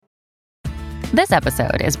This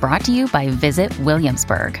episode is brought to you by Visit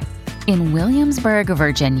Williamsburg. In Williamsburg,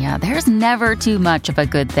 Virginia, there's never too much of a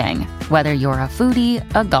good thing. Whether you're a foodie,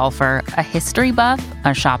 a golfer, a history buff,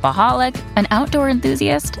 a shopaholic, an outdoor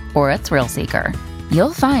enthusiast, or a thrill seeker,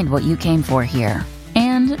 you'll find what you came for here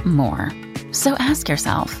and more. So ask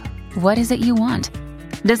yourself, what is it you want?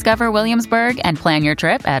 Discover Williamsburg and plan your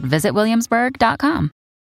trip at visitwilliamsburg.com.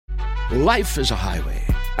 Life is a highway,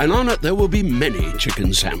 and on it there will be many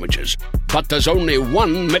chicken sandwiches. But there's only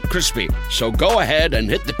one McCrispy. So go ahead and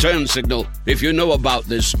hit the turn signal if you know about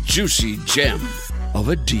this juicy gem of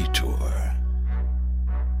a detour.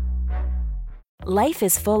 Life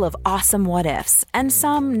is full of awesome what-ifs, and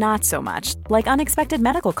some not so much, like unexpected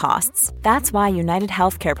medical costs. That's why United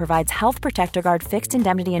Healthcare provides Health Protector Guard fixed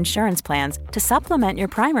indemnity insurance plans to supplement your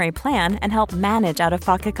primary plan and help manage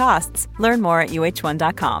out-of-pocket costs. Learn more at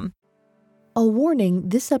uh1.com. A warning,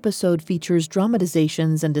 this episode features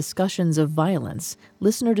dramatizations and discussions of violence.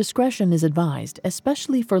 Listener discretion is advised,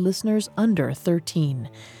 especially for listeners under 13.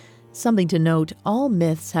 Something to note, all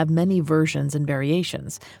myths have many versions and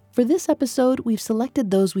variations. For this episode, we've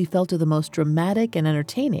selected those we felt are the most dramatic and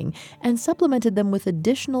entertaining and supplemented them with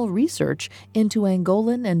additional research into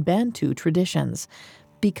Angolan and Bantu traditions.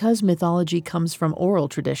 Because mythology comes from oral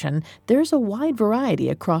tradition, there's a wide variety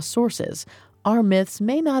across sources. Our myths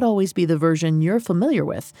may not always be the version you're familiar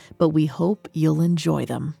with, but we hope you'll enjoy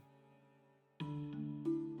them.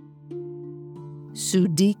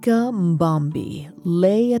 Sudika-mbambi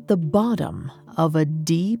lay at the bottom of a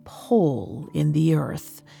deep hole in the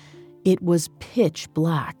earth. It was pitch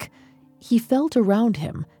black. He felt around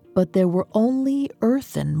him, but there were only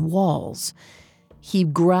earthen walls. He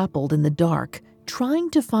grappled in the dark,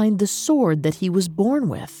 trying to find the sword that he was born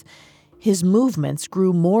with. His movements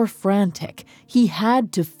grew more frantic. He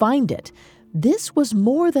had to find it. This was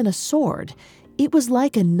more than a sword. It was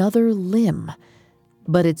like another limb.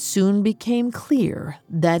 But it soon became clear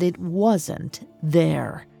that it wasn't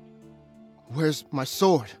there. Where's my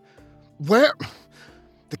sword? Where?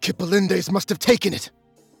 The Kipalindes must have taken it.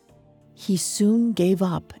 He soon gave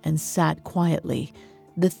up and sat quietly.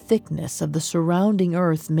 The thickness of the surrounding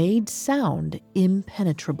earth made sound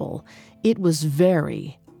impenetrable. It was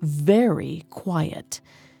very, very quiet.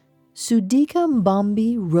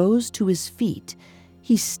 Sudika-mbambi rose to his feet.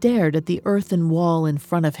 He stared at the earthen wall in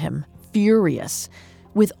front of him, furious.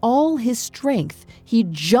 With all his strength, he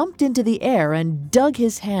jumped into the air and dug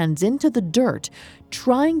his hands into the dirt,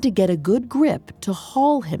 trying to get a good grip to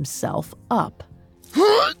haul himself up.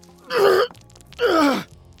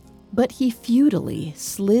 But he futilely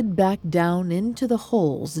slid back down into the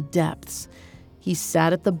hole's depths. He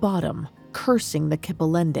sat at the bottom, cursing the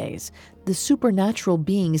Kipalindes, the supernatural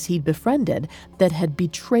beings he'd befriended that had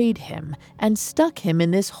betrayed him and stuck him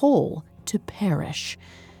in this hole to perish.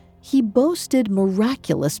 He boasted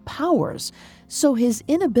miraculous powers, so his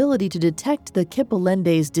inability to detect the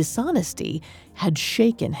Kipalindes' dishonesty had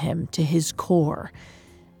shaken him to his core.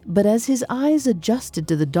 But as his eyes adjusted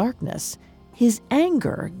to the darkness, his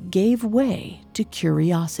anger gave way to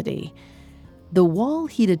curiosity. The wall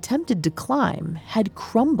he'd attempted to climb had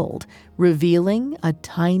crumbled, revealing a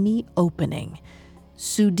tiny opening.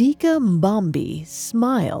 Sudika-mbambi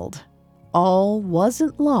smiled. All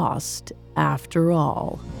wasn't lost after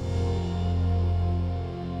all.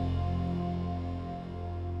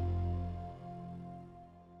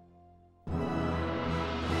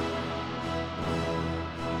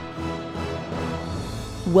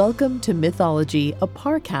 Welcome to Mythology, a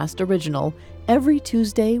Parcast original. Every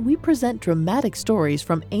Tuesday, we present dramatic stories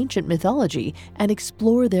from ancient mythology and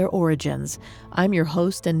explore their origins. I'm your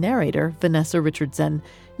host and narrator, Vanessa Richardson.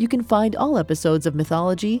 You can find all episodes of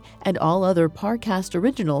Mythology and all other Parcast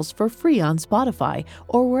originals for free on Spotify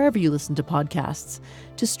or wherever you listen to podcasts.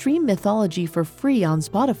 To stream Mythology for free on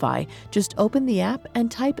Spotify, just open the app and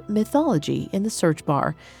type Mythology in the search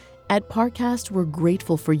bar. At Parcast, we're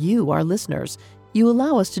grateful for you, our listeners. You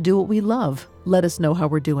allow us to do what we love. Let us know how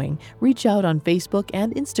we're doing. Reach out on Facebook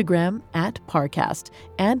and Instagram at Parcast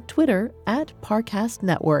and Twitter at Parcast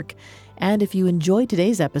Network. And if you enjoyed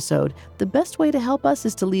today's episode, the best way to help us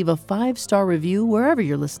is to leave a 5-star review wherever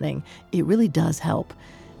you're listening. It really does help.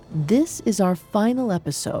 This is our final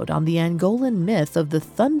episode on the Angolan myth of the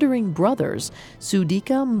Thundering Brothers,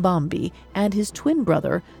 Sudika-mbambi, and his twin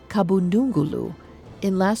brother, Kabundungulu.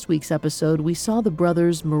 In last week's episode, we saw the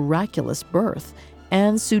brothers' miraculous birth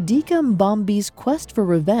and Sudika-mbambi's quest for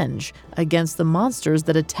revenge against the monsters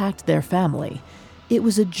that attacked their family. It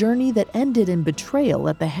was a journey that ended in betrayal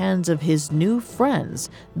at the hands of his new friends,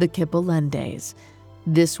 the Kipalindes.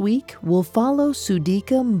 This week, we'll follow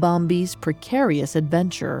Sudika-mbambi's precarious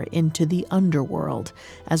adventure into the underworld,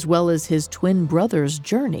 as well as his twin brother's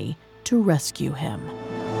journey to rescue him.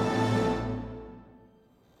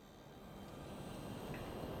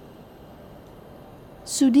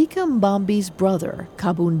 Sudika-mbambi's brother,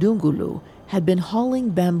 Kabundungulu, had been hauling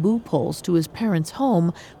bamboo poles to his parents'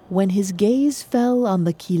 home when his gaze fell on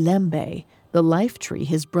the kilembe, the life tree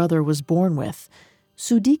his brother was born with.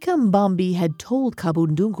 Sudika-mbambi had told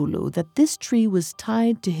Kabundungulu that this tree was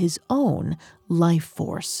tied to his own life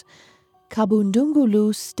force.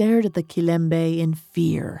 Kabundungulu stared at the kilembe in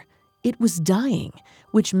fear. It was dying,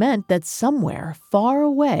 which meant that somewhere far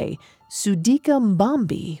away,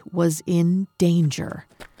 Sudika-mbambi was in danger.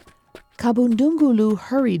 Kabundungulu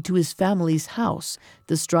hurried to his family's house,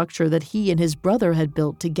 the structure that he and his brother had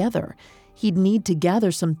built together. He'd need to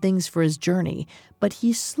gather some things for his journey, but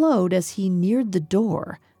he slowed as he neared the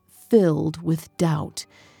door, filled with doubt.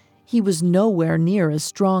 He was nowhere near as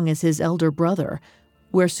strong as his elder brother.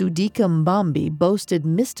 Where Sudika-mbambi boasted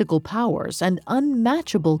mystical powers and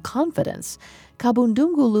unmatchable confidence,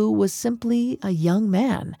 Kabundungulu was simply a young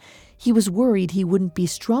man. He was worried he wouldn't be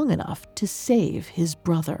strong enough to save his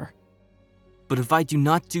brother. But if I do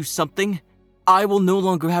not do something, I will no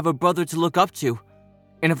longer have a brother to look up to.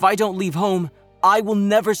 And if I don't leave home, I will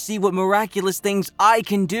never see what miraculous things I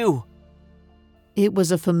can do. It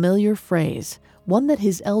was a familiar phrase, one that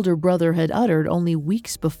his elder brother had uttered only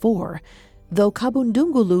weeks before. Though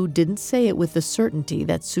Kabundungulu didn't say it with the certainty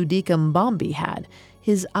that Sudika-mbambi had,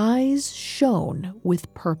 his eyes shone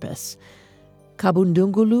with purpose.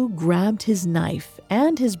 Kabundungulu grabbed his knife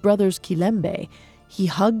and his brother's kilembe. He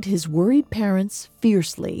hugged his worried parents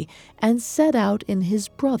fiercely and set out in his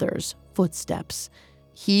brother's footsteps.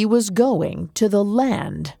 He was going to the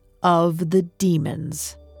land of the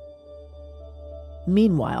demons.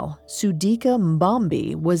 Meanwhile,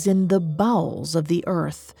 Sudika-mbambi was in the bowels of the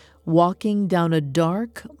earth, walking down a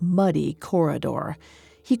dark, muddy corridor.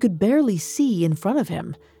 He could barely see in front of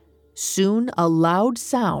him. Soon, a loud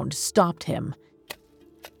sound stopped him.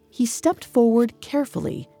 He stepped forward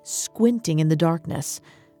carefully, squinting in the darkness.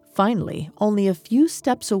 Finally, only a few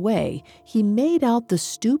steps away, he made out the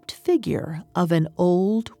stooped figure of an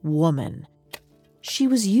old woman. She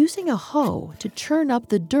was using a hoe to churn up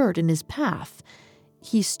the dirt in his path.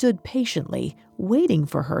 He stood patiently, waiting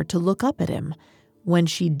for her to look up at him. When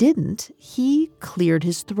she didn't, he cleared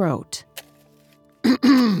his throat.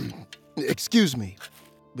 Excuse me,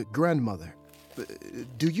 but grandmother,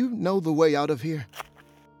 do you know the way out of here?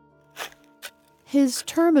 His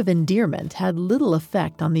term of endearment had little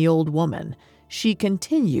effect on the old woman. She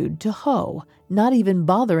continued to hoe, not even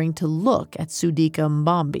bothering to look at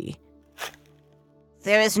Sudika-mbambi.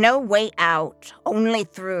 There is no way out, only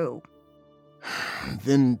through.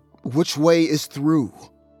 Then which way is through?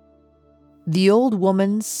 The old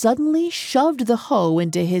woman suddenly shoved the hoe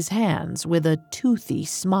into his hands with a toothy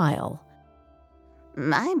smile.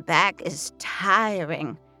 My back is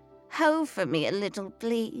tiring. Hoe for me a little,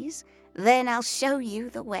 please. Then I'll show you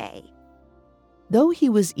the way. Though he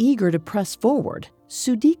was eager to press forward,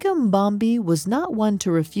 Sudika-mbambi was not one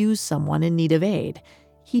to refuse someone in need of aid.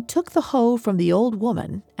 He took the hoe from the old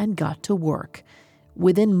woman and got to work.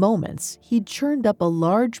 Within moments, he'd churned up a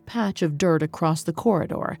large patch of dirt across the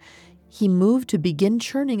corridor. He moved to begin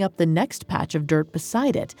churning up the next patch of dirt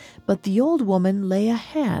beside it, but the old woman lay a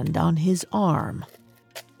hand on his arm.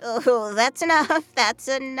 Oh, that's enough,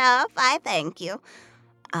 I thank you.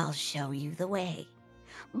 I'll show you the way.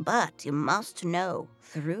 But you must know,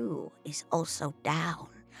 through is also down.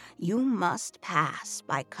 You must pass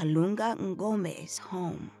by Kalunga-Ngombe's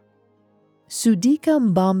home.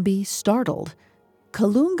 Sudika-mbambi startled.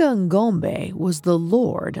 Kalunga-Ngombe was the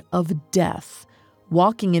lord of death.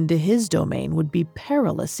 Walking into his domain would be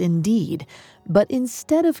perilous indeed, but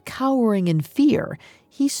instead of cowering in fear,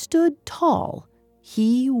 he stood tall.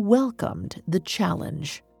 He welcomed the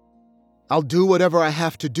challenge. I'll do whatever I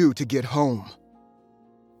have to do to get home.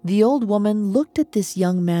 The old woman looked at this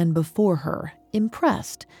young man before her,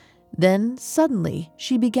 impressed. Then, suddenly,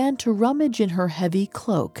 she began to rummage in her heavy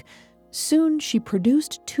cloak. Soon she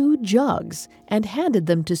produced 2 jugs and handed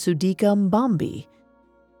them to Sudika-mbambi.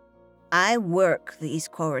 I work these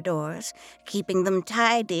corridors, keeping them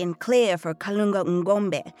tidy and clear for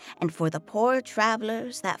Kalunga-Ngombe and for the poor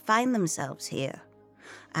travelers that find themselves here.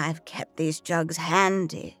 I've kept these jugs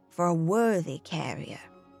handy for a worthy carrier.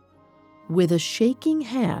 With a shaking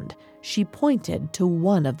hand, she pointed to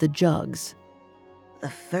one of the jugs. The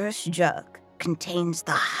first jug contains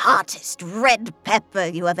the hottest red pepper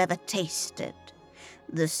you have ever tasted.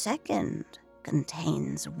 The second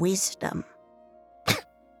contains wisdom.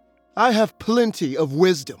 I have plenty of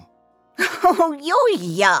wisdom. Oh, you're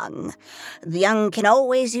young. The young can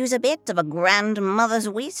always use a bit of a grandmother's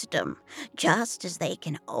wisdom, just as they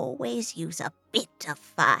can always use a bit of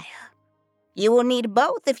fire. You will need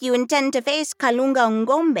both if you intend to face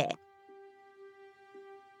Sudika-mbambi.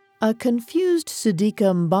 A confused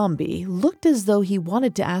Sudika-mbambi looked as though he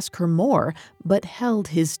wanted to ask her more, but held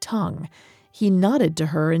his tongue. He nodded to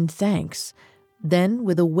her in thanks. Then,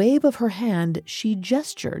 with a wave of her hand, she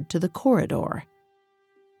gestured to the corridor.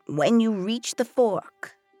 When you reach the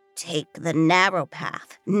fork, take the narrow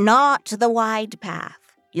path, not the wide path.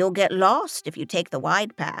 You'll get lost if you take the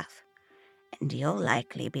wide path, and you'll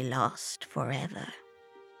likely be lost forever.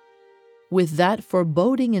 With that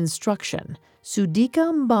foreboding instruction,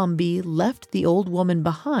 Sudika-mbambi left the old woman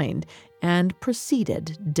behind and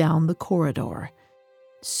proceeded down the corridor.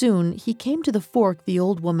 Soon he came to the fork the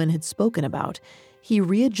old woman had spoken about. He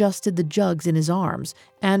readjusted the jugs in his arms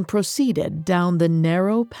and proceeded down the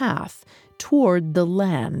narrow path toward the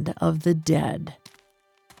land of the dead.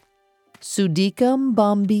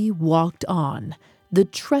 Sudika-mbambi walked on, the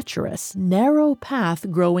treacherous, narrow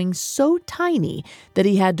path growing so tiny that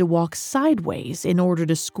he had to walk sideways in order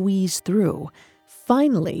to squeeze through.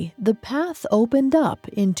 Finally, the path opened up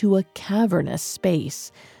into a cavernous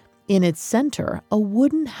space. In its center, a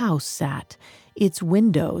wooden house sat. Its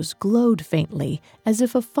windows glowed faintly, as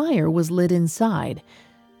if a fire was lit inside.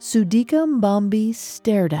 Sudika-mbambi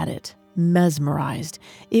stared at it, mesmerized.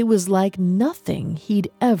 It was like nothing he'd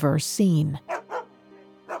ever seen.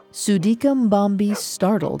 Sudika-mbambi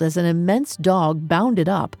startled as an immense dog bounded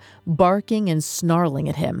up, barking and snarling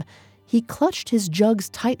at him. He clutched his jugs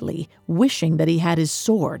tightly, wishing that he had his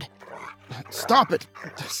sword. Stop it!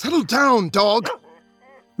 Settle down, dog!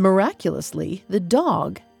 Miraculously, the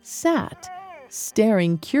dog sat,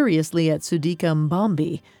 staring curiously at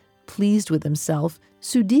Sudika-mbambi. Pleased with himself,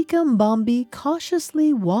 Sudika-mbambi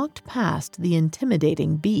cautiously walked past the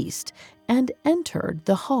intimidating beast and entered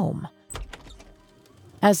the home.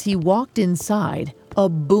 As he walked inside, a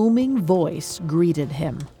booming voice greeted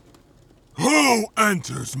him. Who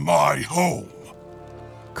enters my home?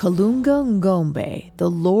 Kalunga-ngombe, the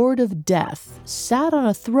Lord of Death, sat on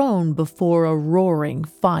a throne before a roaring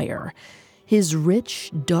fire. His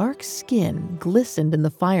rich, dark skin glistened in the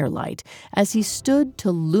firelight as he stood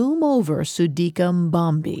to loom over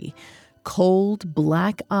Sudika-mbambi. Cold,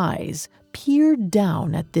 black eyes peered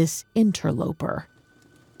down at this interloper.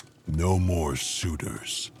 No more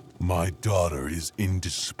suitors. My daughter is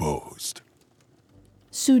indisposed.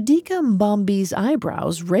 Sudika-mbambi's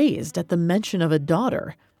eyebrows raised at the mention of a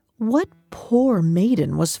daughter. What poor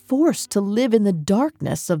maiden was forced to live in the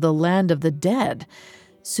darkness of the land of the dead?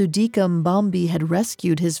 Sudika-mbambi had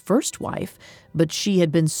rescued his first wife, but she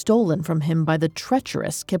had been stolen from him by the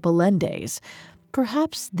treacherous Kipalendes.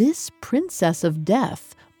 Perhaps this princess of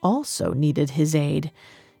death also needed his aid.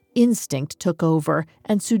 Instinct took over,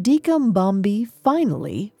 and Sudika-mbambi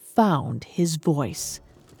finally found his voice.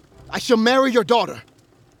 I shall marry your daughter.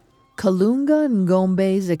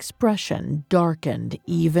 Kalunga-ngombe's expression darkened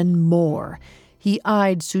even more. He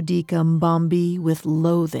eyed Sudika-mbambi with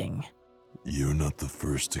loathing. You're not the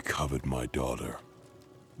first to covet my daughter.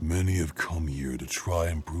 Many have come here to try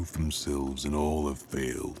and prove themselves, and all have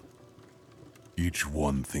failed. Each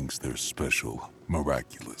one thinks they're special,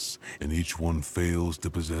 miraculous, and each one fails to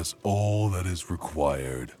possess all that is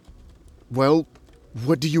required. Well,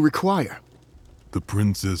 what do you require? The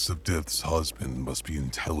Princess of Death's husband must be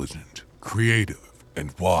intelligent, creative,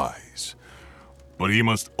 and wise. But he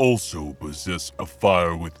must also possess a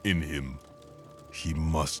fire within him. He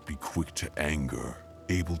must be quick to anger,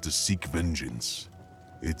 able to seek vengeance.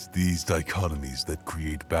 It's these dichotomies that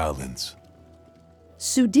create balance.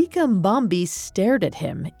 Sudika-mbambi stared at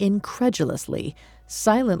him incredulously,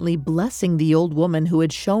 silently blessing the old woman who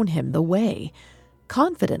had shown him the way.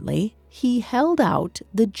 Confidently, he held out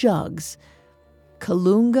the jugs.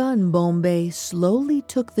 Kalunga-ngombe slowly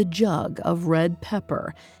took the jug of red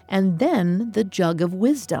pepper and then the jug of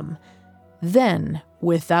wisdom. Then,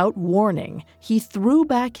 without warning, he threw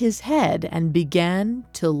back his head and began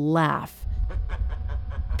to laugh.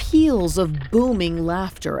 Peals of booming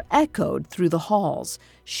laughter echoed through the halls,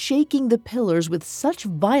 shaking the pillars with such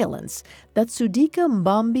violence that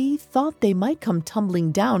Sudika-mbambi thought they might come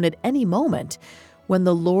tumbling down at any moment. When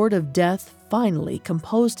the Lord of Death finally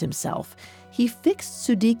composed himself, he fixed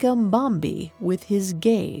Sudika-mbambi with his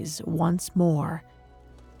gaze once more.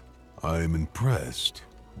 I am impressed.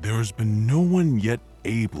 There has been no one yet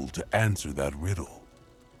able to answer that riddle.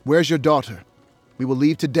 Where's your daughter? We will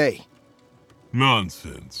leave today.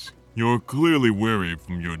 Nonsense. You're clearly weary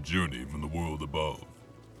from your journey from the world above.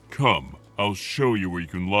 Come, I'll show you where you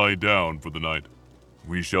can lie down for the night.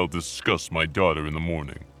 We shall discuss my daughter in the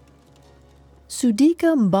morning.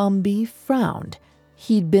 Sudika-mbambi frowned.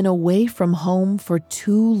 He'd been away from home for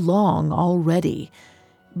too long already.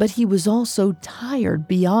 But he was also tired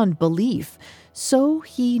beyond belief, so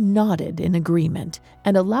he nodded in agreement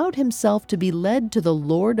and allowed himself to be led to the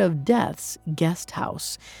Lord of Death's guest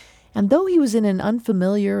house. And though he was in an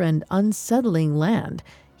unfamiliar and unsettling land,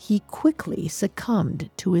 he quickly succumbed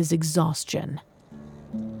to his exhaustion.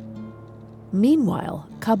 Meanwhile,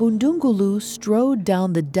 Kabundungulu strode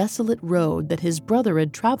down the desolate road that his brother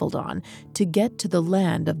had traveled on to get to the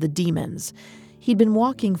land of the demons. He'd been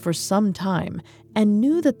walking for some time and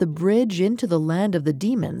knew that the bridge into the land of the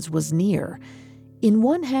demons was near. In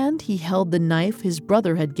one hand, he held the knife his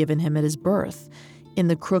brother had given him at his birth. In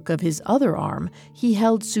the crook of his other arm, he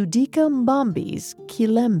held Sudika-mbambi's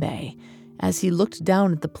kilembe. As he looked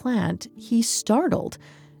down at the plant, he startled.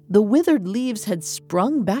 The withered leaves had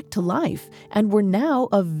sprung back to life and were now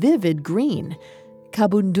a vivid green.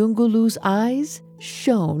 Kabundungulu's eyes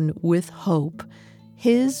shone with hope.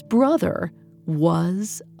 His brother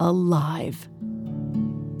was alive.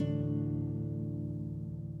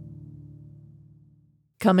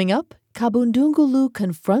 Coming up, Kabundungulu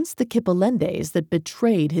confronts the Kipalendes that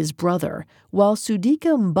betrayed his brother, while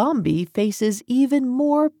Sudika-mbambi faces even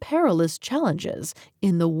more perilous challenges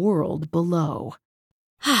in the world below.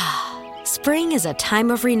 Spring is a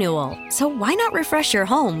time of renewal, so why not refresh your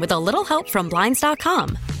home with a little help from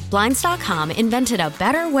Blinds.com? Blinds.com invented a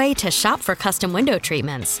better way to shop for custom window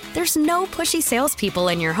treatments. There's no pushy salespeople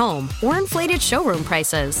in your home or inflated showroom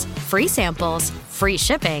prices. Free samples, free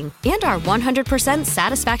shipping, and our 100%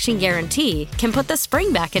 satisfaction guarantee can put the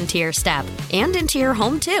spring back into your step and into your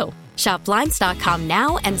home, too. Shop Blinds.com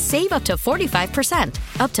now and save up to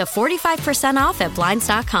 45%. Up to 45% off at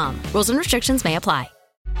Blinds.com. Rules and restrictions may apply.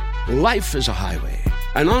 Life is a highway,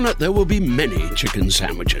 and on it there will be many chicken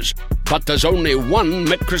sandwiches. But there's only one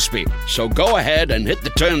McCrispy. So go ahead and hit the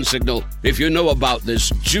turn signal if you know about this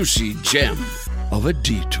juicy gem of a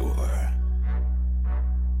detour.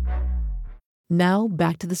 Now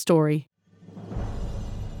back to the story.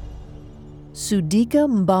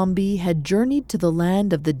 Sudika-mbambi had journeyed to the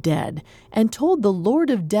land of the dead and told the Lord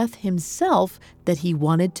of Death himself that he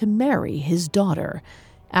wanted to marry his daughter.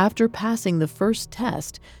 After passing the first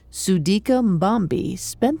test, Sudika-mbambi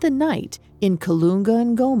spent the night in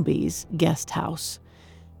Kalunga-ngombi's guest house.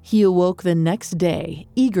 He awoke the next day,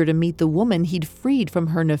 eager to meet the woman he'd freed from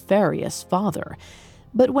her nefarious father.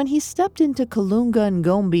 But when he stepped into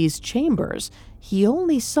Kalunga-ngombi's chambers, he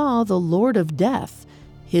only saw the Lord of Death.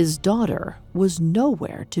 His daughter was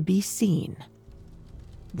nowhere to be seen.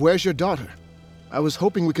 Where's your daughter? I was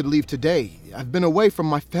hoping we could leave today. I've been away from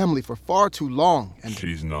my family for far too long, and...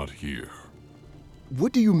 She's not here.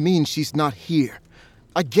 What do you mean she's not here?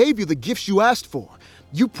 I gave you the gifts you asked for.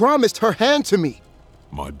 You promised her hand to me.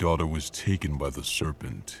 My daughter was taken by the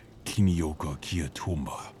serpent, Kinioka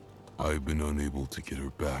Kiatumba. I've been unable to get her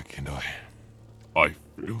back, and I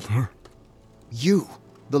failed her. You,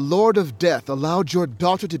 the Lord of Death, allowed your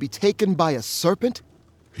daughter to be taken by a serpent?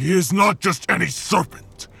 He is not just any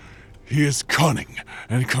serpent. He is cunning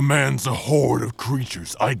and commands a horde of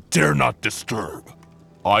creatures I dare not disturb.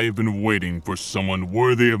 I have been waiting for someone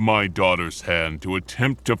worthy of my daughter's hand to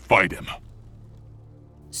attempt to fight him.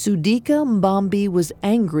 Sudika-mbambi was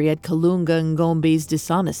angry at Kalunga-ngombi's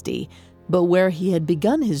dishonesty, but where he had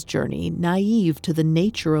begun his journey naive to the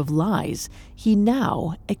nature of lies, he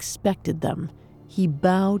now expected them. He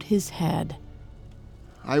bowed his head.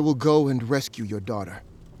 I will go and rescue your daughter.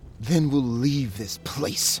 Then we'll leave this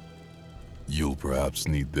place. You'll perhaps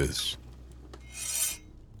need this.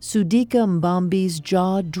 Sudika-mbambi's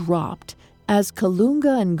jaw dropped as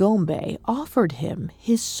Kalunga-ngombe offered him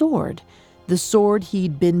his sword, the sword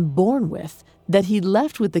he'd been born with, that he'd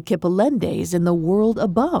left with the Kipalendes in the world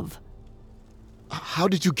above. How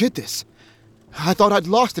did you get this? I thought I'd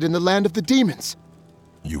lost it in the land of the demons.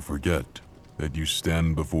 You forget that you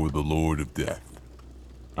stand before the Lord of Death.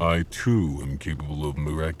 I, too, am capable of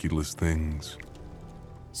miraculous things.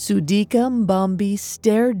 Sudika-mbambi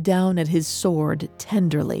stared down at his sword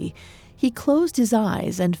tenderly. He closed his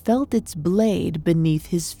eyes and felt its blade beneath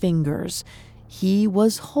his fingers. He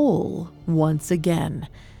was whole once again.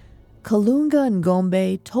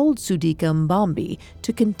 Kalunga-ngombe told Sudika-mbambi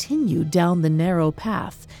to continue down the narrow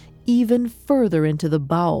path, even further into the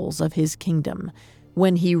bowels of his kingdom.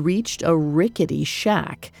 When he reached a rickety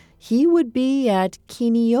shack, he would be at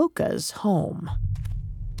Kinioka's home.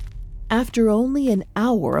 After only an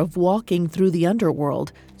hour of walking through the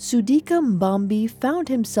underworld, Sudika-mbambi found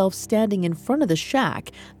himself standing in front of the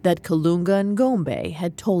shack that Kalunga-Ngombe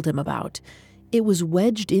had told him about. It was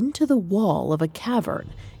wedged into the wall of a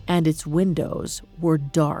cavern, and its windows were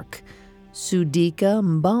dark.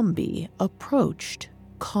 Sudika-mbambi approached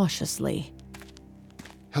cautiously.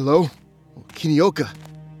 Hello? Kinioka?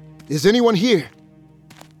 Is anyone here?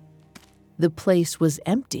 The place was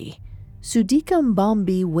empty.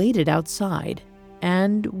 Sudika-mbambi waited outside,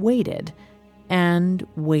 and waited, and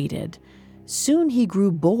waited. Soon he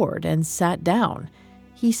grew bored and sat down.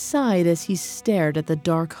 He sighed as he stared at the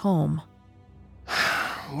dark home.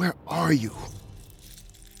 Where are you?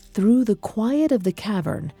 Through the quiet of the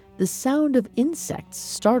cavern, the sound of insects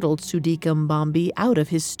startled Sudika-mbambi out of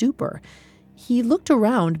his stupor. He looked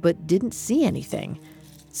around but didn't see anything.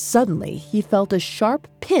 Suddenly, he felt a sharp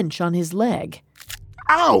pinch on his leg.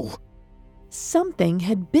 Ow! Something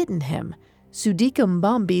had bitten him.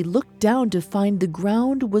 Sudika-mbambi looked down to find the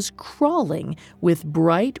ground was crawling with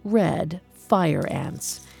bright red fire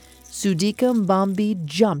ants. Sudika-mbambi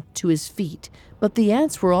jumped to his feet, but the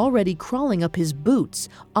ants were already crawling up his boots,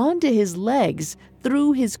 onto his legs,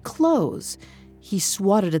 through his clothes. He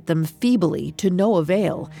swatted at them feebly, to no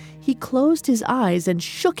avail. He closed his eyes and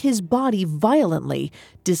shook his body violently,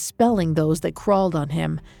 dispelling those that crawled on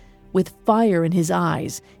him. With fire in his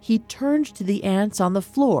eyes, he turned to the ants on the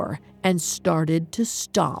floor and started to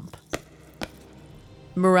stomp.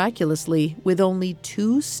 Miraculously, with only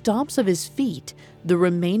 2 stomps of his feet, the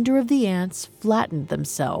remainder of the ants flattened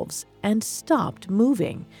themselves and stopped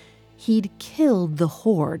moving. He'd killed the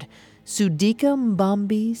horde.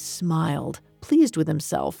 Sudika-mbambi smiled, pleased with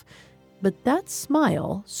himself, but that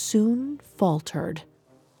smile soon faltered.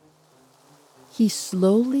 He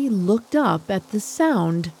slowly looked up at the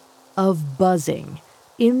sound of buzzing.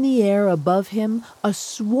 In the air above him, a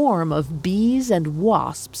swarm of bees and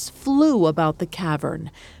wasps flew about the cavern.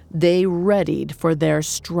 They readied for their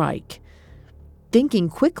strike. Thinking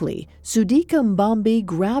quickly, Sudika-mbambi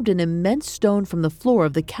grabbed an immense stone from the floor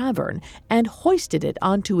of the cavern and hoisted it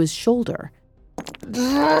onto his shoulder.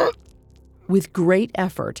 With great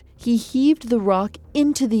effort, he heaved the rock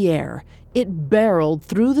into the air. It barreled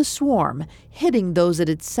through the swarm, hitting those at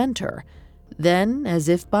its center. Then, as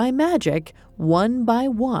if by magic, one by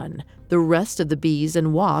one, the rest of the bees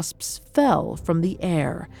and wasps fell from the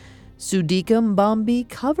air. Sudika-mbambi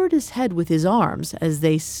covered his head with his arms as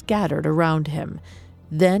they scattered around him.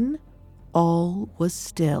 Then all was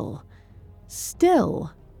still.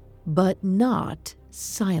 Still, but not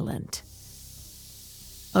silent.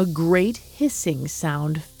 A great hissing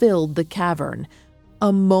sound filled the cavern.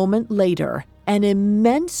 A moment later, an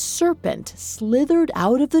immense serpent slithered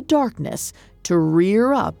out of the darkness to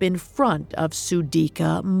rear up in front of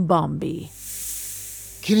Sudika-mbambi.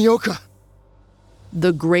 Kinioka!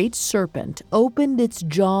 The great serpent opened its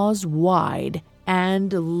jaws wide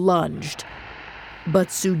and lunged. But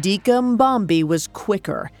Sudika-mbambi was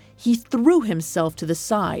quicker. He threw himself to the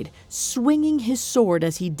side, swinging his sword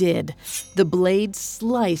as he did. The blade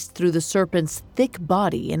sliced through the serpent's thick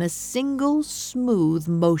body in a single smooth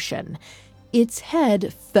motion. Its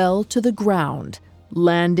head fell to the ground,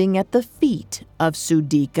 landing at the feet of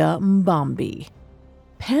Sudika-mbambi.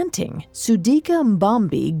 Panting,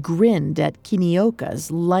 Sudika-mbambi grinned at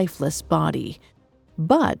Kinioka's lifeless body.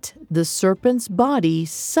 But the serpent's body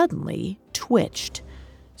suddenly twitched.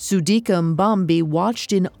 Sudika-mbambi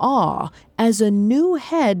watched in awe as a new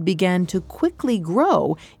head began to quickly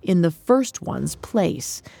grow in the first one's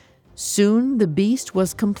place. Soon the beast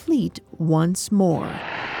was complete once more.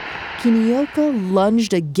 Kinioka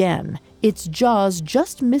lunged again, its jaws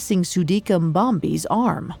just missing Sudika-mbambi's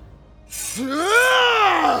arm.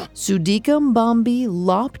 Sudika-mbambi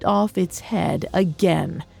lopped off its head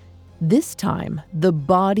again. This time, the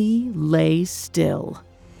body lay still.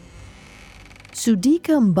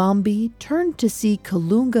 Sudika-mbambi turned to see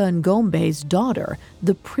Kalunga-Ngombe's daughter,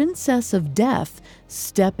 the Princess of Death,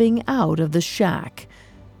 stepping out of the shack.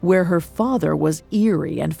 Where her father was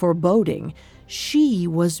eerie and foreboding, she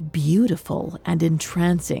was beautiful and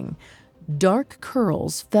entrancing. Dark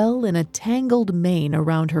curls fell in a tangled mane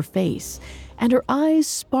around her face, and her eyes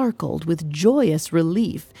sparkled with joyous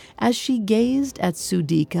relief as she gazed at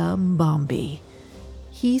Sudika-mbambi.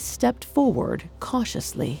 He stepped forward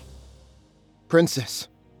cautiously. Princess,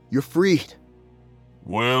 you're freed.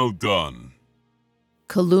 Well done.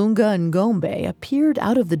 Kalunga-Ngombe appeared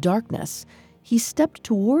out of the darkness. He stepped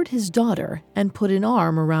toward his daughter and put an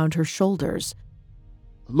arm around her shoulders.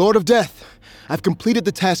 Lord of Death, I've completed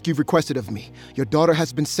the task you've requested of me. Your daughter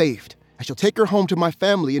has been saved. I shall take her home to my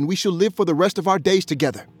family, and we shall live for the rest of our days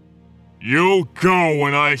together. You'll go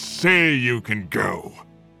when I say you can go.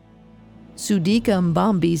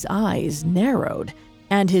 Sudika-mbambi's eyes narrowed,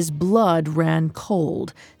 and his blood ran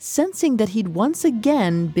cold, sensing that he'd once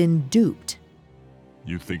again been duped.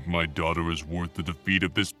 You think my daughter is worth the defeat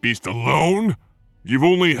of this beast alone? You've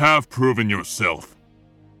only half proven yourself.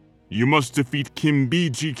 You must defeat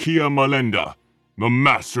Kimbiji Kia Malenda, the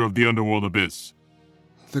master of the underworld abyss.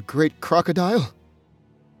 The great crocodile?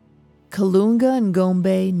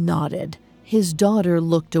 Kalunga-mbambi nodded. His daughter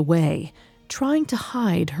looked away, trying to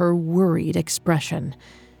hide her worried expression.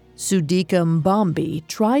 Sudika-mbambi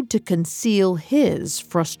tried to conceal his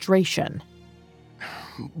frustration.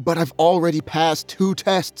 But I've already passed 2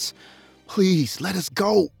 tests. Please, let us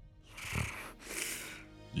go.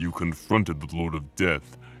 You confronted the Lord of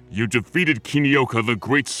Death. You defeated Kinioka the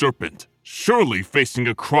Great Serpent. Surely facing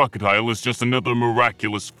a crocodile is just another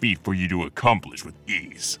miraculous feat for you to accomplish with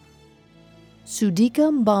ease.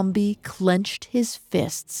 Sudika-mbambi clenched his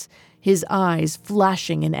fists, his eyes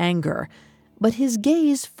flashing in anger, but his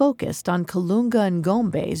gaze focused on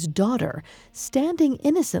Kalunga-mbambi's daughter, standing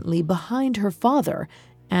innocently behind her father,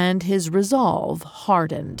 and his resolve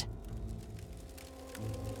hardened.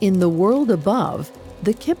 In the world above,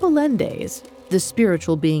 the Kipalendes, the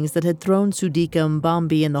spiritual beings that had thrown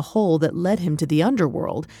Sudika-mbambi in the hole that led him to the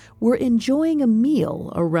underworld, were enjoying a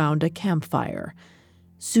meal around a campfire.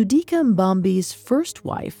 Sudika-mbambi's first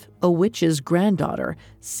wife, a witch's granddaughter,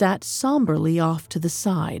 sat somberly off to the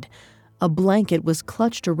side. A blanket was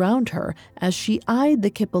clutched around her as she eyed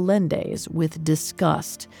the Kipalendes with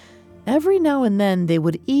disgust. Every now and then they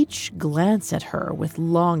would each glance at her with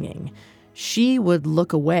longing. She would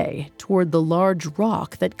look away toward the large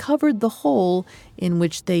rock that covered the hole in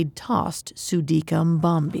which they'd tossed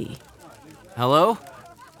Sudika-mbambi. Hello?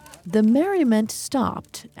 The merriment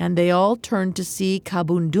stopped, and they all turned to see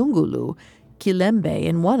Kabundungulu, Kilembe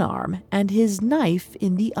in one arm and his knife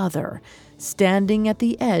in the other, standing at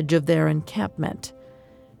the edge of their encampment.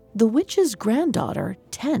 The witch's granddaughter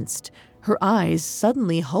tensed, her eyes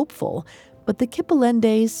suddenly hopeful, but the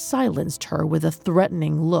Kipalendes silenced her with a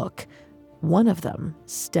threatening look. One of them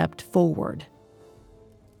stepped forward.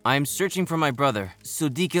 I'm searching for my brother,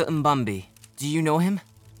 Sudika-mbambi. Do you know him?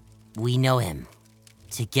 We know him.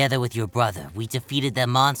 Together with your brother, we defeated the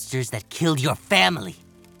monsters that killed your family.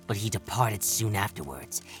 But he departed soon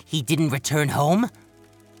afterwards. He didn't return home?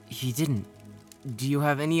 He didn't. Do you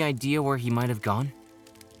have any idea where he might have gone?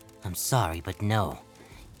 I'm sorry, but no.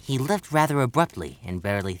 He left rather abruptly and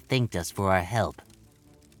barely thanked us for our help.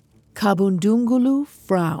 Kabundungulu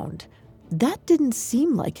frowned. That didn't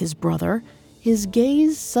seem like his brother. His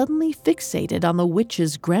gaze suddenly fixated on the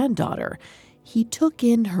witch's granddaughter. He took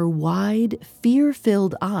in her wide,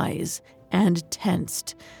 fear-filled eyes and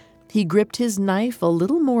tensed. He gripped his knife a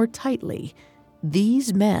little more tightly.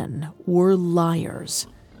 These men were liars.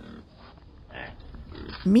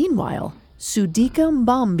 Meanwhile,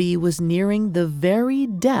 Sudika-mbambi was nearing the very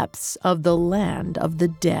depths of the land of the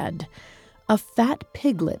dead. A fat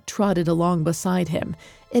piglet trotted along beside him.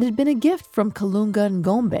 It had been a gift from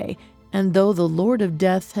Kalunga-mbambi, and though the Lord of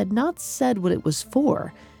Death had not said what it was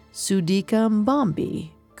for,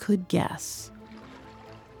 Sudika-mbambi could guess.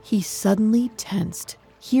 He suddenly tensed,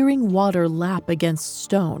 hearing water lap against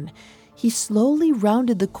stone. He slowly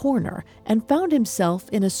rounded the corner and found himself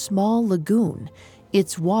in a small lagoon.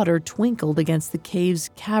 Its water twinkled against the cave's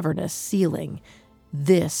cavernous ceiling.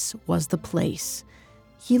 This was the place.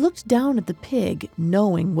 He looked down at the pig,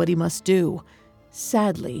 knowing what he must do.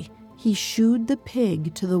 Sadly, he shooed the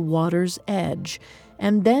pig to the water's edge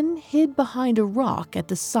and then hid behind a rock at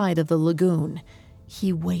the side of the lagoon.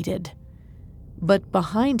 He waited. But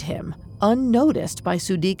behind him, unnoticed by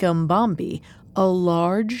Sudika-mbambi, a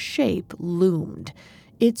large shape loomed.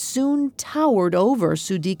 It soon towered over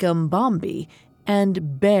Sudika-mbambi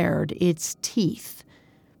and bared its teeth.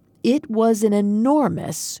 It was an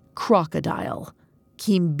enormous crocodile,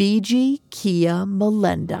 Kimbiji Kia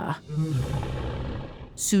Malenda.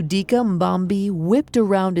 Sudika-mbambi whipped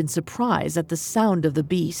around in surprise at the sound of the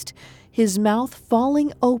beast, his mouth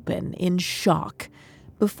falling open in shock.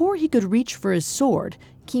 Before he could reach for his sword,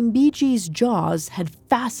 Kimbiji's jaws had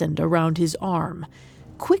fastened around his arm.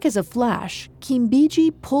 Quick as a flash,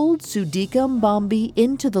 Kimbiji pulled Sudika-mbambi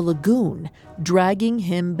into the lagoon, dragging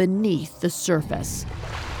him beneath the surface.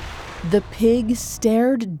 The pig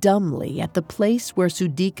stared dumbly at the place where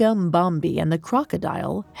Sudika-mbambi and the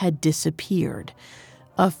crocodile had disappeared.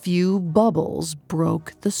 A few bubbles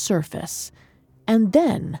broke the surface, and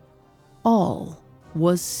then all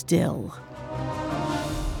was still.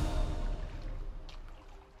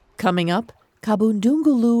 Coming up,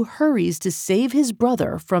 Kabundungulu hurries to save his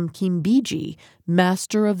brother from Kimbiji,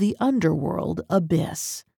 master of the underworld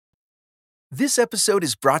abyss. This episode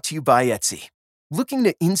is brought to you by Etsy. Looking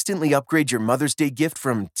to instantly upgrade your Mother's Day gift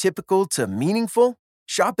from typical to meaningful?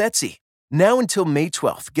 Shop Etsy. Now until May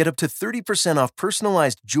 12th, get up to 30% off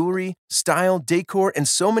personalized jewelry, style, decor, and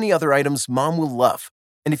so many other items Mom will love.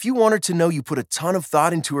 And if you want her to know you put a ton of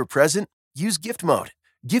thought into her present, use gift mode.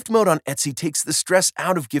 Gift mode on Etsy takes the stress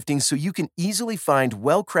out of gifting so you can easily find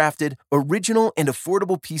well-crafted, original, and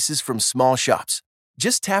affordable pieces from small shops.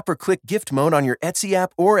 Just tap or click gift mode on your Etsy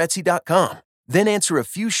app or Etsy.com. Then answer a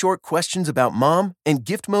few short questions about Mom, and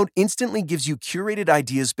gift mode instantly gives you curated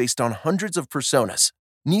ideas based on hundreds of personas.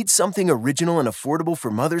 Need something original and affordable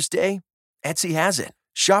for Mother's Day? Etsy has it.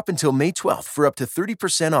 Shop until May 12th for up to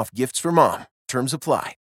 30% off gifts for Mom. Terms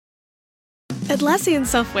apply. Atlassian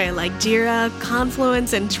software like Jira,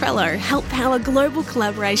 Confluence, and Trello help power global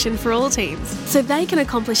collaboration for all teams, so they can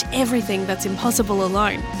accomplish everything that's impossible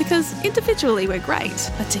alone. Because individually we're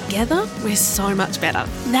great, but together we're so much better.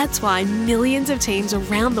 That's why millions of teams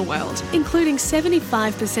around the world, including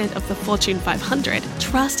 75% of the Fortune 500,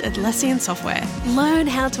 trust Atlassian software. Learn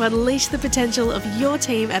how to unleash the potential of your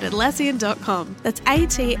team at Atlassian.com. That's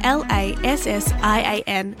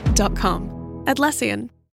Atlassian.com. Atlassian.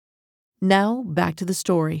 Now, back to the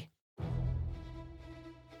story.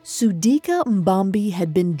 Sudika-mbambi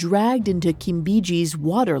had been dragged into Kimbiji's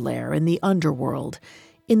water lair in the underworld.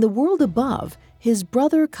 In the world above, his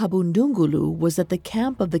brother Kabundungulu was at the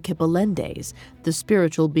camp of the Kipalendes, the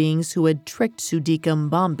spiritual beings who had tricked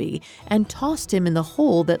Sudika-mbambi and tossed him in the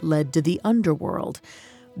hole that led to the underworld.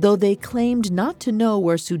 Though they claimed not to know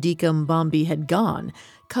where Sudika-mbambi had gone,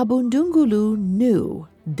 Kabundungulu knew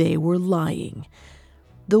they were lying.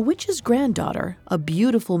 The witch's granddaughter, a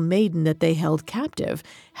beautiful maiden that they held captive,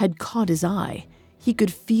 had caught his eye. He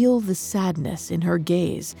could feel the sadness in her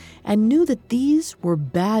gaze and knew that these were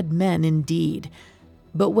bad men indeed.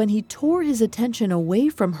 But when he tore his attention away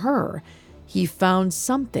from her, he found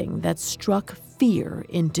something that struck fear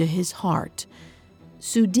into his heart.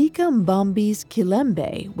 Sudika-mbambi's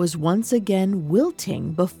kilembe was once again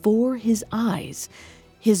wilting before his eyes.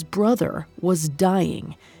 His brother was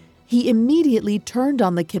dying. He immediately turned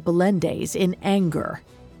on the Kipalendes in anger.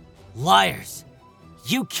 Liars!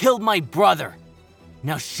 You killed my brother!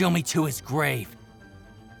 Now show me to his grave.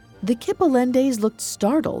 The Kipalendes looked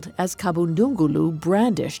startled as Kabundungulu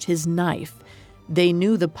brandished his knife. They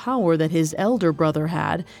knew the power that his elder brother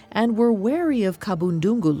had and were wary of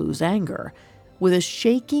Kabundungulu's anger. With a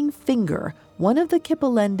shaking finger, one of the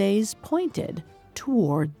Kipalendes pointed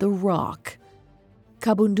toward the rock.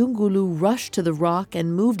 Kabundungulu rushed to the rock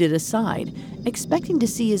and moved it aside, expecting to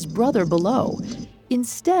see his brother below.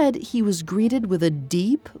 Instead, he was greeted with a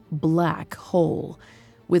deep, black hole.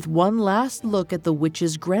 With one last look at the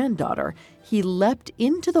witch's granddaughter, he leapt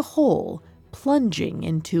into the hole, plunging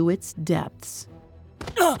into its depths.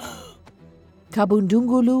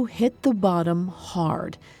 Kabundungulu hit the bottom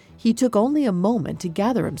hard. He took only a moment to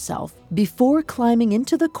gather himself before climbing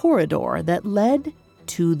into the corridor that led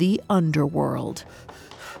to the underworld.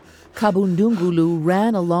 Kabundungulu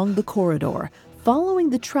ran along the corridor, following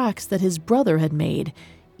the tracks that his brother had made.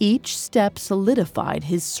 Each step solidified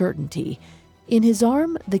his certainty. In his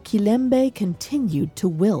arm, the kilembe continued to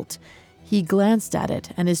wilt. He glanced at it,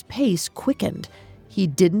 and his pace quickened. He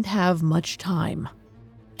didn't have much time.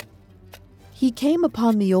 He came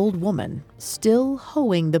upon the old woman, still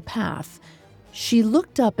hoeing the path. She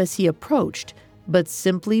looked up as he approached, but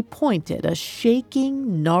simply pointed a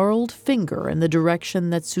shaking, gnarled finger in the direction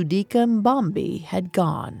that Sudika-mbambi had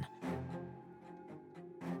gone.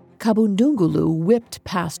 Kabundungulu whipped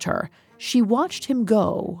past her. She watched him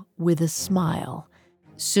go with a smile.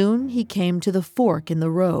 Soon he came to the fork in the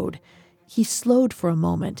road. He slowed for a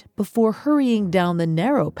moment before hurrying down the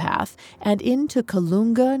narrow path and into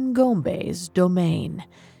Kalunga-ngombe's domain.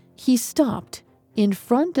 He stopped in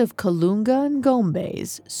front of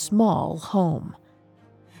Kalunga-ngombe's small home.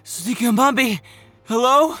 Sudika-mbambi!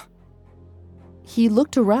 Hello? He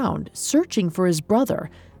looked around, searching for his brother,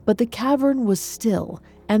 but the cavern was still,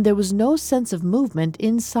 and there was no sense of movement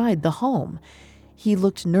inside the home. He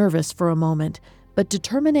looked nervous for a moment, but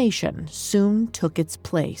determination soon took its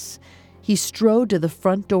place. He strode to the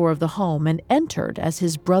front door of the home and entered as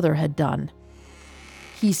his brother had done.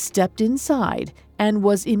 He stepped inside and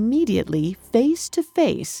was immediately face to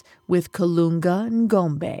face with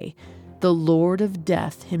Kalunga-ngombe. The Lord of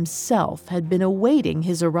Death himself had been awaiting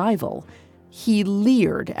his arrival. He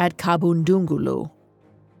leered at Kabundungulu.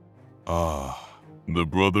 Ah, the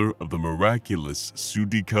brother of the miraculous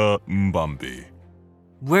Sudika-mbambi.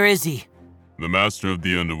 Where is he? The master of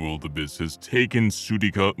the underworld abyss has taken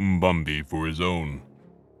Sudika-mbambi for his own.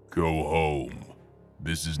 Go home.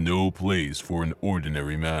 This is no place for an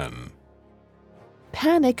ordinary man.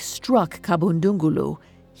 Panic struck Kabundungulu.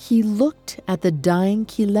 He looked at the dying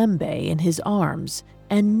Kilembe in his arms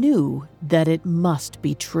and knew that it must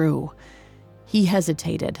be true. He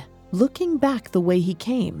hesitated, looking back the way he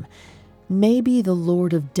came. Maybe the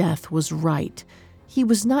Lord of Death was right. He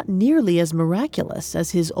was not nearly as miraculous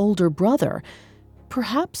as his older brother.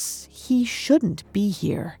 Perhaps he shouldn't be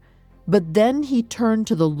here. But then he turned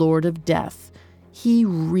to the Lord of Death. He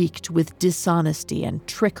reeked with dishonesty and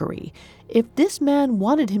trickery. If this man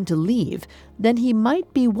wanted him to leave, then he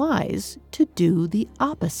might be wise to do the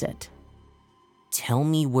opposite. Tell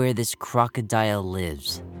me where this crocodile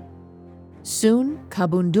lives. Soon,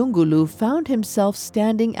 Kabundungulu found himself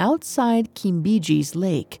standing outside Kimbiji's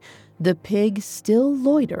lake. The pig still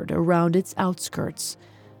loitered around its outskirts.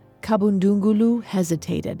 Kabundungulu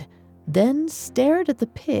hesitated, then stared at the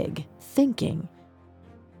pig, thinking,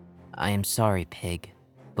 I am sorry, pig,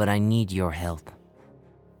 but I need your help.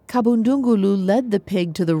 Kabundungulu led the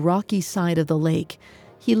pig to the rocky side of the lake.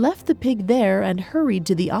 He left the pig there and hurried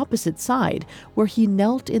to the opposite side, where he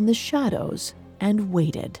knelt in the shadows and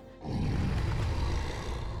waited.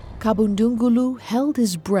 Kabundungulu held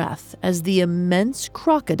his breath as the immense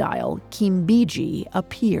crocodile, Kimbiji,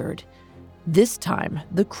 appeared. This time,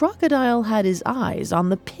 the crocodile had his eyes on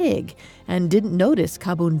the pig and didn't notice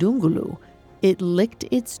Kabundungulu. It licked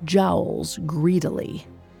its jowls greedily.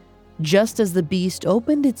 Just as the beast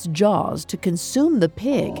opened its jaws to consume the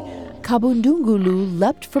pig, Kabundungulu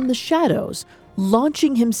leapt from the shadows,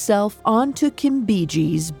 launching himself onto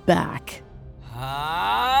Kimbiji's back.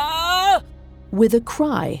 With a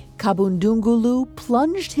cry, Kabundungulu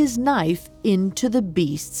plunged his knife into the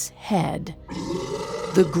beast's head.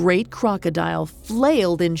 The great crocodile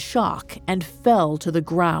flailed in shock and fell to the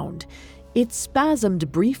ground. It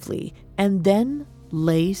spasmed briefly and then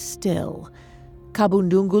lay still.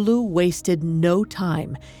 Kabundungulu wasted no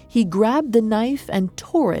time. He grabbed the knife and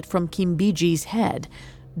tore it from Kimbiji's head.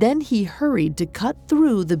 Then he hurried to cut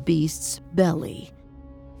through the beast's belly.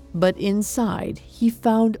 But inside, he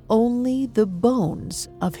found only the bones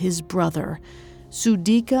of his brother.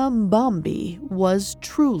 Sudika-mbambi was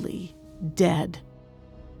truly dead.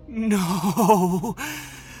 No!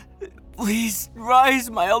 Please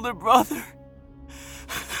rise, my elder brother!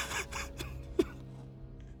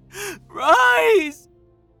 Rise!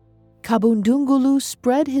 Kabundungulu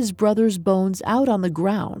spread his brother's bones out on the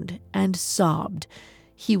ground and sobbed.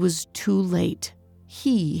 He was too late.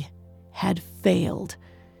 He had failed.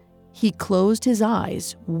 He closed his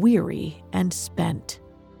eyes, weary and spent.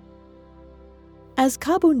 As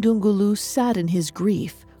Kabundungulu sat in his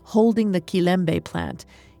grief, holding the Kilembe plant,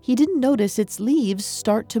 he didn't notice its leaves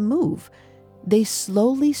start to move. They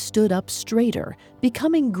slowly stood up straighter,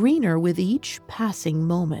 becoming greener with each passing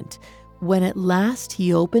moment. When at last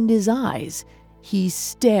he opened his eyes, he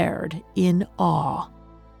stared in awe.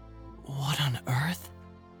 What on earth?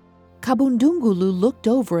 Kabundungulu looked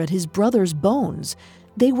over at his brother's bones.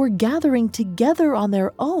 They were gathering together on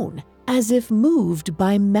their own, as if moved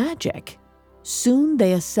by magic. Soon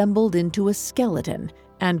they assembled into a skeleton,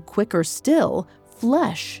 and quicker still,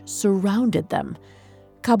 flesh surrounded them.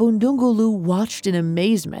 Kabundungulu watched in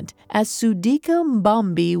amazement as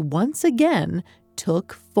Sudika-mbambi once again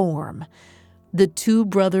took form. The two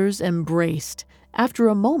brothers embraced. After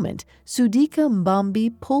a moment,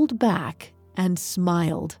 Sudika-mbambi pulled back and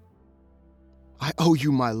smiled. I owe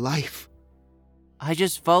you my life. I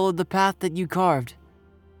just followed the path that you carved.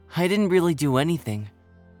 I didn't really do anything.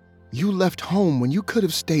 You left home when you could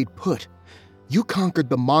have stayed put. You conquered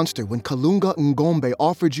the monster when Kalunga Ngombe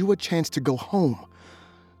offered you a chance to go home.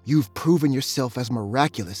 You've proven yourself as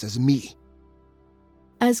miraculous as me.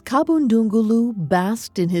 As Kabundungulu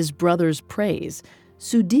basked in his brother's praise,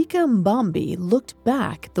 Sudika-mbambi looked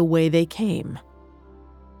back the way they came.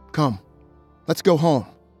 Come, let's go home.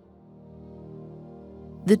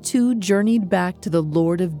 The two journeyed back to the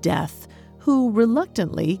Lord of Death, who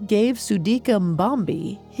reluctantly gave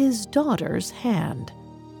Sudika-mbambi his daughter's hand.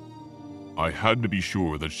 I had to be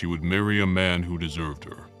sure that she would marry a man who deserved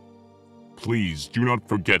her. Please do not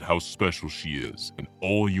forget how special she is and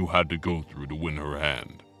all you had to go through to win her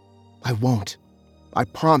hand. I won't. I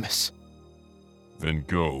promise. Then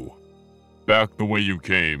go. Back the way you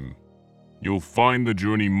came. You'll find the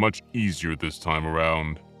journey much easier this time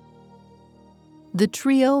around. The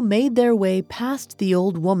trio made their way past the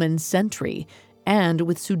old woman's sentry, and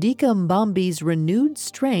with Sudika-mbambi's renewed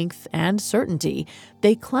strength and certainty,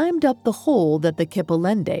 they climbed up the hole that the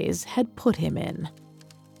Kipalendes had put him in.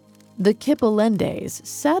 The Kipalendes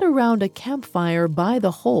sat around a campfire by the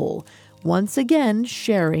hole, once again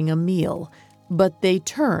sharing a meal. But they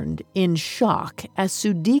turned in shock as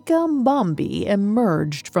Sudika-mbambi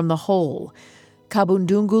emerged from the hole,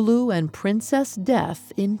 Kabundungulu and Princess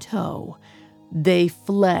Death in tow. They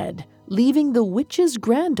fled, leaving the witch's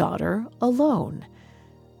granddaughter alone.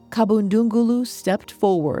 Kabundungulu stepped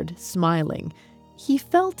forward, smiling. He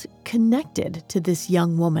felt connected to this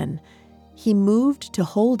young woman. He moved to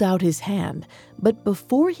hold out his hand, but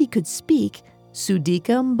before he could speak,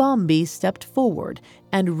 Sudika-mbambi stepped forward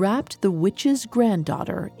and wrapped the witch's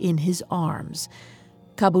granddaughter in his arms.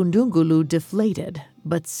 Kabundungulu deflated,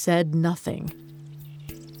 but said nothing.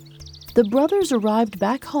 The brothers arrived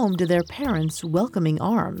back home to their parents' welcoming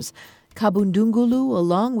arms, Kabundungulu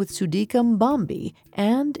along with Sudika-mbambi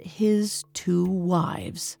and his 2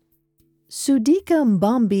 wives.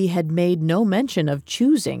 Sudika-mbambi had made no mention of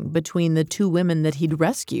choosing between the 2 women that he'd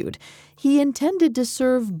rescued. He intended to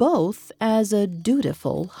serve both as a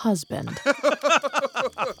dutiful husband.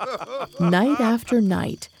 Night after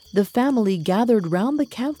night, the family gathered round the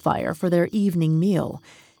campfire for their evening meal.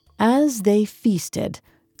 As they feasted,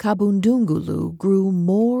 Kabundungulu grew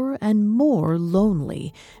more and more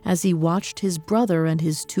lonely as he watched his brother and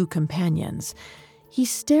his 2 companions. He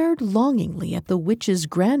stared longingly at the witch's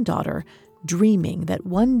granddaughter, dreaming that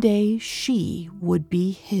one day she would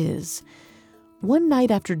be his. One night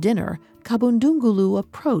after dinner, Kabundungulu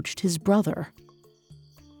approached his brother.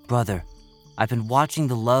 Brother, I've been watching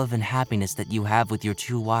the love and happiness that you have with your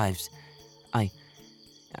 2 wives.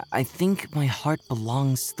 I think my heart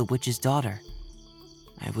belongs to the witch's daughter.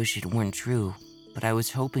 I wish it weren't true, but I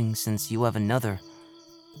was hoping since you have another,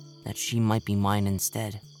 that she might be mine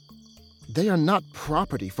instead. They are not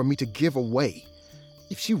property for me to give away.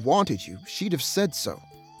 If she wanted you, she'd have said so.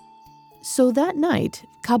 So that night,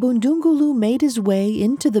 Kabundungulu made his way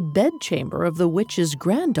into the bedchamber of the witch's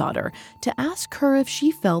granddaughter to ask her if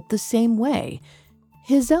she felt the same way.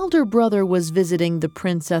 His elder brother was visiting the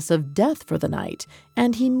Princess of Death for the night,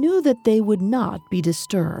 and he knew that they would not be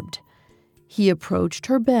disturbed. He approached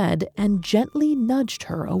her bed and gently nudged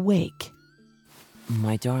her awake.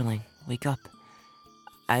 My darling, wake up.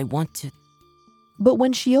 I want to... But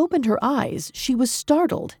when she opened her eyes, she was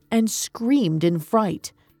startled and screamed in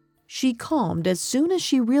fright. She calmed as soon as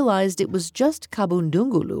she realized it was just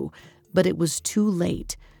Kabundungulu, but it was too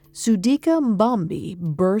late. Sudika-mbambi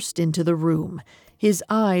burst into the room. His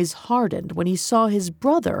eyes hardened when he saw his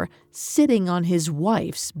brother sitting on his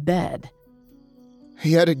wife's bed.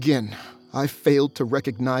 Yet again, I failed to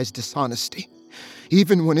recognize dishonesty,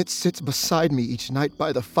 even when it sits beside me each night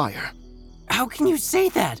by the fire. How can you say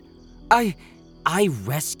that? I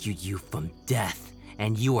rescued you from death,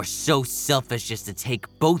 and you are so selfish as to take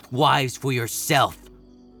both wives for yourself.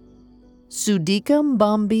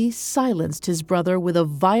 Sudika-mbambi silenced his brother with a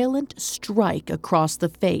violent strike across the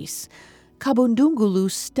face. Kabundungulu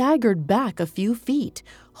staggered back a few feet,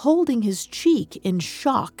 holding his cheek in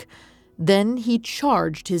shock. Then he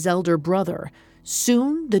charged his elder brother.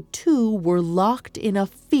 Soon the 2 were locked in a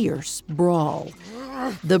fierce brawl.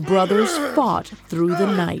 The brothers fought through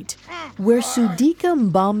the night. Where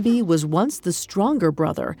Sudika-mbambi was once the stronger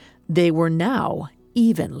brother, they were now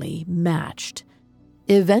evenly matched.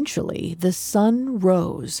 Eventually, the sun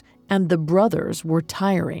rose, and the brothers were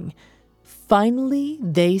tiring. Finally,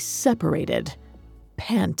 they separated,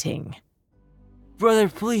 panting. Brother,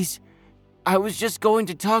 please. I was just going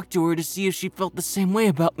to talk to her to see if she felt the same way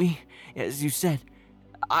about me, as you said.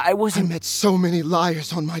 I met so many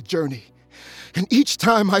liars on my journey, and each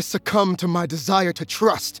time I succumbed to my desire to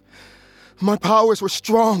trust. My powers were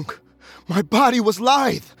strong, my body was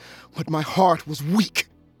lithe, but my heart was weak.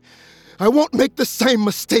 I won't make the same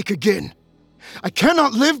mistake again. I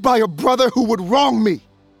cannot live by a brother who would wrong me.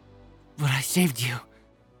 But I saved you.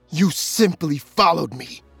 You simply followed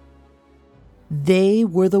me. They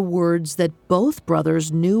were the words that both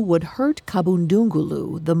brothers knew would hurt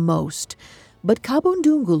Kabundungulu the most. But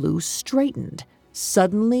Kabundungulu straightened,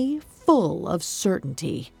 suddenly full of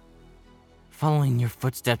certainty. Following your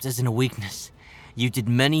footsteps isn't a weakness. You did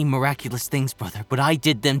many miraculous things, brother, but I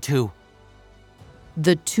did them too.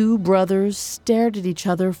 The 2 brothers stared at each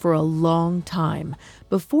other for a long time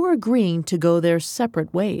before agreeing to go their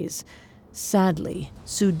separate ways. Sadly,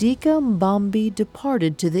 Sudika-mbambi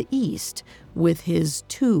departed to the east with his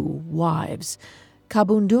 2 wives.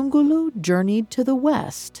 Kabundungulu journeyed to the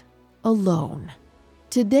west, alone.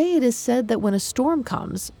 Today it is said that when a storm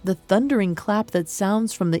comes, the thundering clap that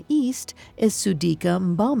sounds from the east is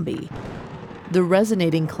Sudika-mbambi. The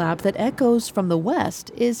resonating clap that echoes from the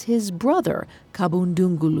west is his brother,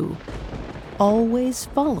 Kabundungulu, always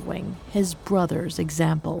following his brother's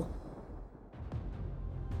example.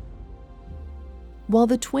 While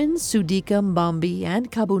the twins Sudika-mbambi and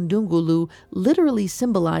Kabundungulu literally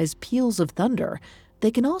symbolize peals of thunder,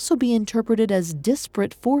 they can also be interpreted as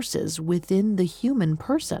disparate forces within the human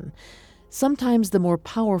person. Sometimes the more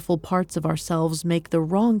powerful parts of ourselves make the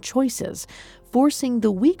wrong choices, forcing the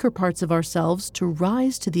weaker parts of ourselves to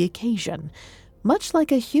rise to the occasion, much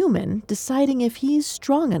like a human deciding if he's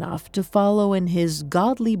strong enough to follow in his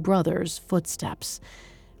godly brother's footsteps.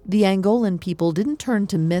 The Angolan people didn't turn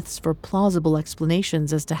to myths for plausible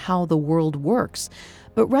explanations as to how the world works,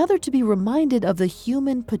 but rather to be reminded of the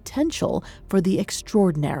human potential for the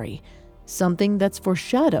extraordinary, something that's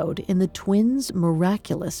foreshadowed in the twins'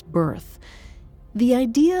 miraculous birth. The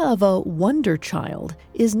idea of a wonder child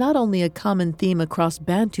is not only a common theme across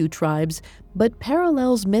Bantu tribes, but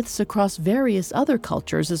parallels myths across various other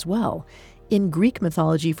cultures as well. In Greek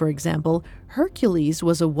mythology, for example, Hercules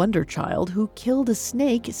was a wonder child who killed a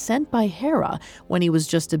snake sent by Hera when he was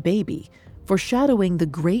just a baby, foreshadowing the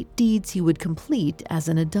great deeds he would complete as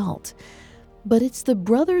an adult. But it's the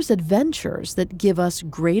brothers' adventures that give us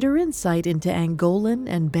greater insight into Angolan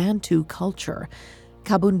and Bantu culture.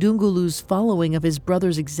 Kabundungulu's following of his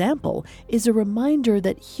brother's example is a reminder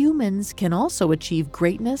that humans can also achieve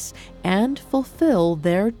greatness and fulfill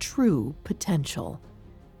their true potential.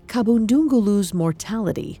 Kabundungulu's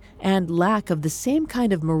mortality and lack of the same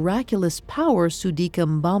kind of miraculous power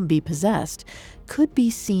Sudika-mbambi possessed could be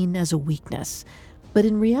seen as a weakness, but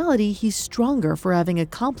in reality he's stronger for having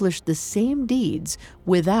accomplished the same deeds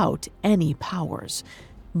without any powers.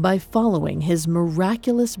 By following his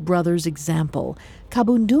miraculous brother's example,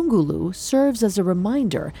 Kabundungulu serves as a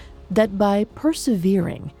reminder that by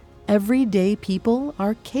persevering, everyday people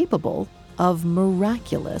are capable of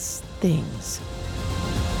miraculous things.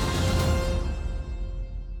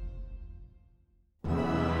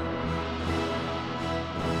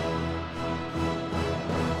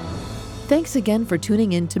 Thanks again for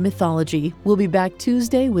tuning in to Mythology. We'll be back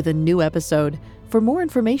Tuesday with a new episode. For more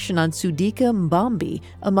information on Sudika-mbambi,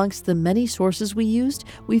 amongst the many sources we used,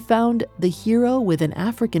 we found The Hero with an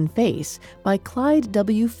African Face by Clyde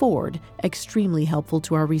W. Ford, extremely helpful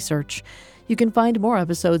to our research. You can find more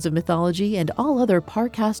episodes of Mythology and all other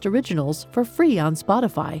Parcast originals for free on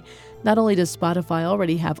Spotify. Not only does Spotify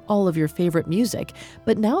already have all of your favorite music,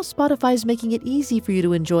 but now Spotify's making it easy for you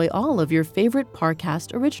to enjoy all of your favorite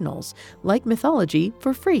Parcast originals, like Mythology,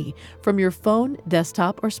 for free from your phone,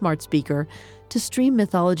 desktop, or smart speaker. To stream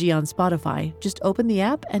Mythology on Spotify, just open the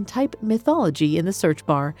app and type Mythology in the search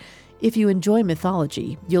bar. If you enjoy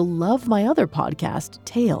Mythology, you'll love my other podcast,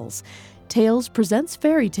 Tales. Tales presents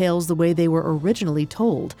fairy tales the way they were originally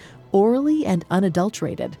told, orally and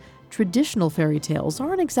unadulterated. Traditional fairy tales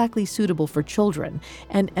aren't exactly suitable for children,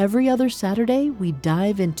 and every other Saturday we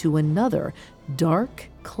dive into another dark,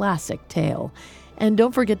 classic tale. And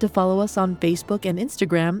don't forget to follow us on Facebook and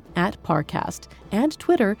Instagram at Parcast, and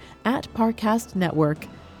Twitter at Parcast Network.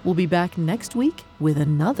 We'll be back next week with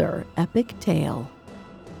another epic tale.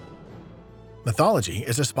 Mythology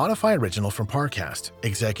is a Spotify original from Parcast.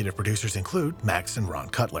 Executive producers include Max and Ron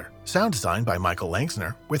Cutler. Sound design by Michael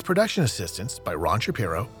Langsner, with production assistance by Ron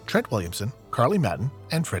Shapiro, Trent Williamson, Carly Madden,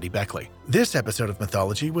 and Freddie Beckley. This episode of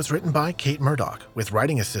Mythology was written by Kate Murdoch, with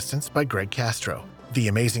writing assistance by Greg Castro. The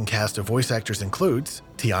amazing cast of voice actors includes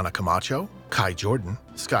Tiana Camacho, Kai Jordan,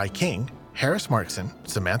 Sky King, Harris Markson,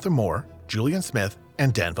 Samantha Moore, Julian Smith,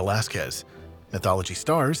 and Dan Velasquez. Mythology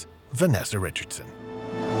stars Vanessa Richardson.